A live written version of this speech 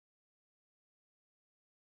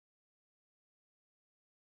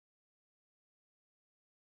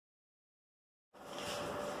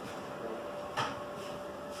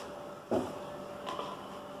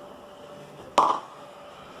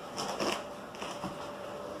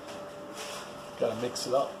Gotta mix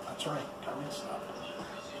it up. That's right. Gotta mix it up.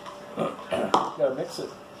 Gotta mix it.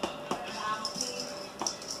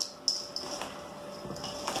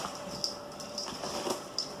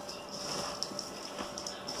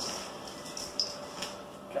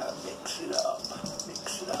 Gotta mix it up.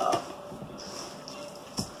 Mix it up.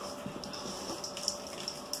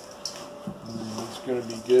 It's gonna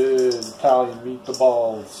be good. Italian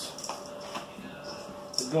meatballs.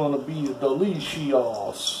 They're gonna be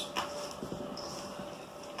delicious.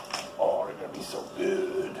 Oh, they're gonna be so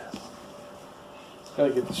good.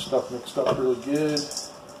 Gotta get this stuff mixed up really good. There's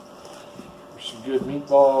some good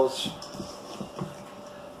meatballs.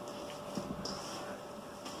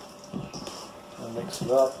 I'll mix it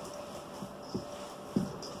up.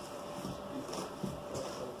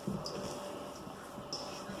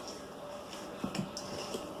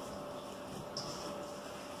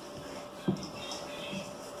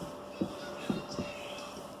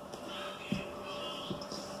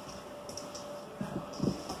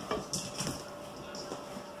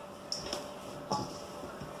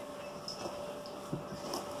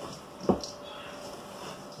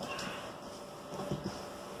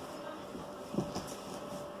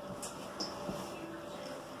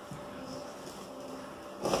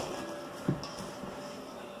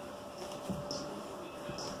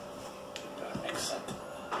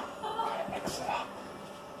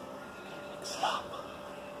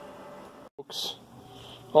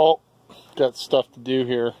 Oh, got stuff to do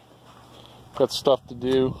here. Got stuff to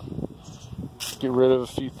do. Get rid of a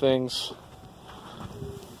few things.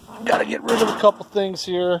 Gotta get rid of a couple things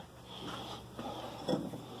here.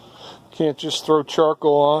 Can't just throw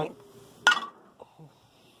charcoal on.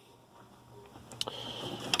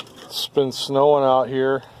 It's been snowing out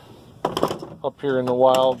here, up here in the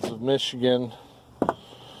wilds of Michigan.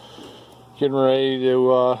 Getting ready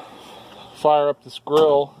to fire up this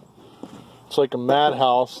grill. It's like a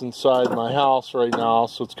madhouse inside my house right now,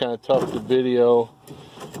 so it's kind of tough to video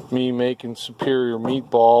me making superior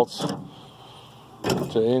meatballs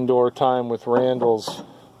to indoor time with Randall's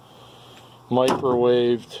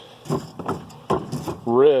microwaved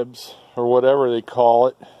ribs, or whatever they call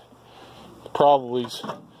it. Probably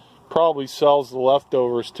sells the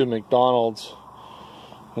leftovers to McDonald's,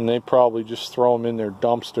 and they probably just throw them in their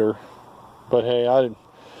dumpster. But hey, I'm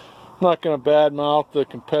not going to badmouth the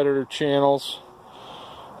competitor channels,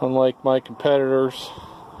 unlike my competitors.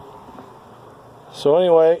 So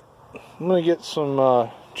anyway, I'm going to get some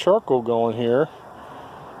charcoal going here.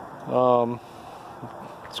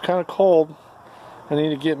 It's kind of cold. I need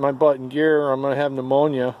to get my butt in gear or I'm going to have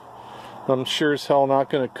pneumonia. I'm sure as hell not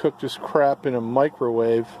going to cook this crap in a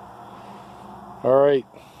microwave. Alright.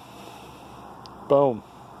 Boom.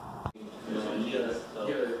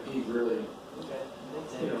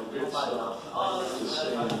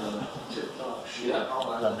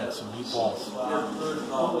 Gotta make some meatballs.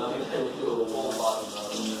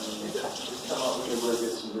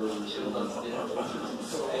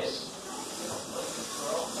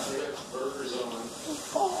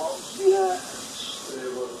 Oh, yes.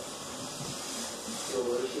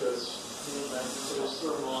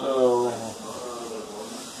 So,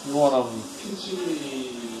 you want them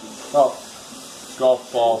about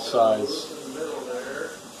golf ball size.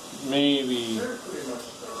 Maybe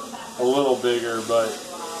a little bigger, but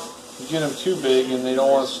you get them too big and they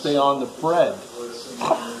don't want to stay on the bread.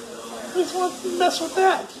 I just want to mess with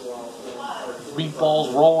that.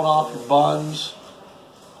 Meatballs rolling off your buns.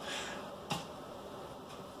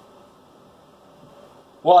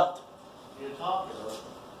 What?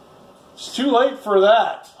 It's too late for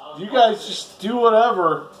that. You guys just do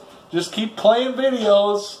whatever. Just keep playing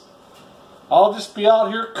videos. I'll just be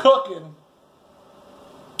out here cooking.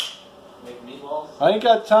 Make meatballs? I ain't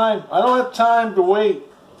got time. I don't have time to wait.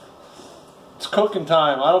 It's cooking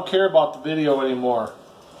time. I don't care about the video anymore.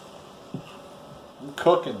 I'm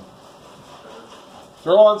cooking.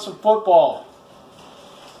 Throw on some football.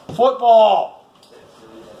 Football!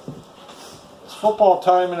 It's football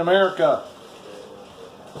time in America.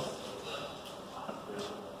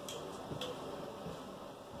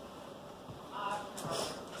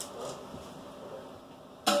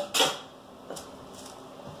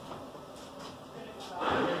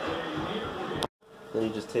 Then you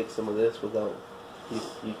just take some of this without. You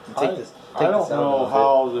I don't know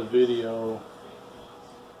how the video.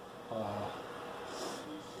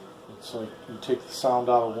 It's like you take the sound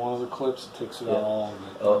out of one of the clips, it takes it out all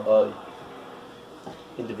of it.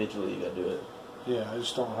 Individually, you gotta do it. Yeah, I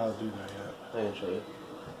just don't know how to do that yet. I can show you.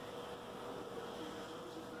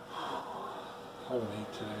 I haven't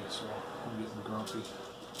ate today, so I'm getting grumpy.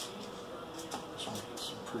 Just want to get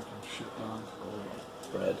some freaking shit done.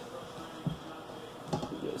 Bread.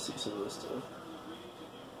 see some of this too.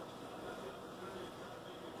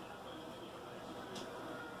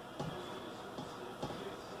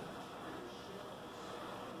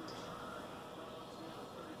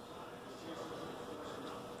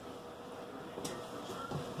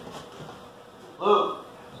 Luke!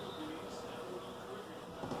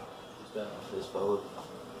 He's got off his phone.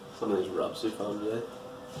 Some of these rubs we found today.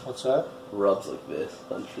 What's that? Rubs like this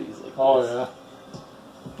on trees like Oh, this. yeah.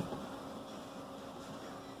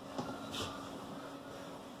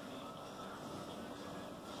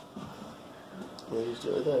 Yeah, he's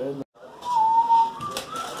doing that, isn't he?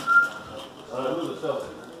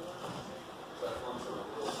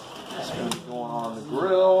 It's going to be going on the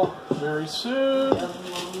grill very soon.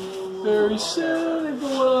 Very soon, they're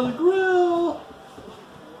going on the grill.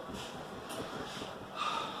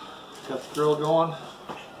 Got the grill going.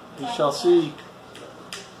 We shall see.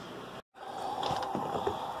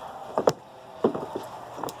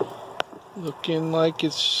 Looking like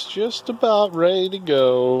it's just about ready to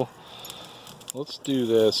go. Let's do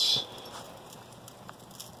this.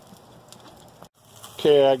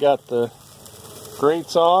 Okay, I got the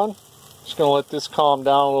grates on. Just gonna let this calm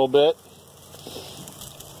down a little bit.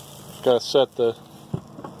 Gotta set the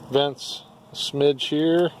vents a smidge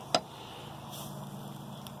here.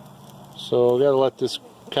 So gotta let this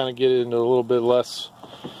kind of get into a little bit less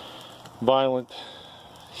violent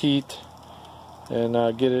heat and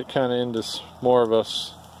get it kind of into more of a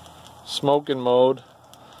smoking mode.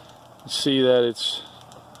 You see that it's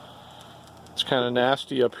kind of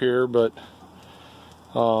nasty up here, but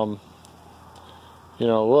you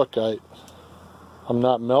know, look, I'm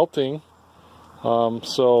not melting,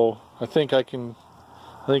 so I think I can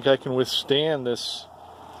withstand this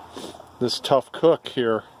tough cook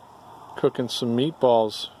here. Cooking some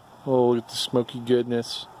meatballs. Oh, look at the smoky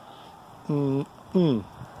goodness.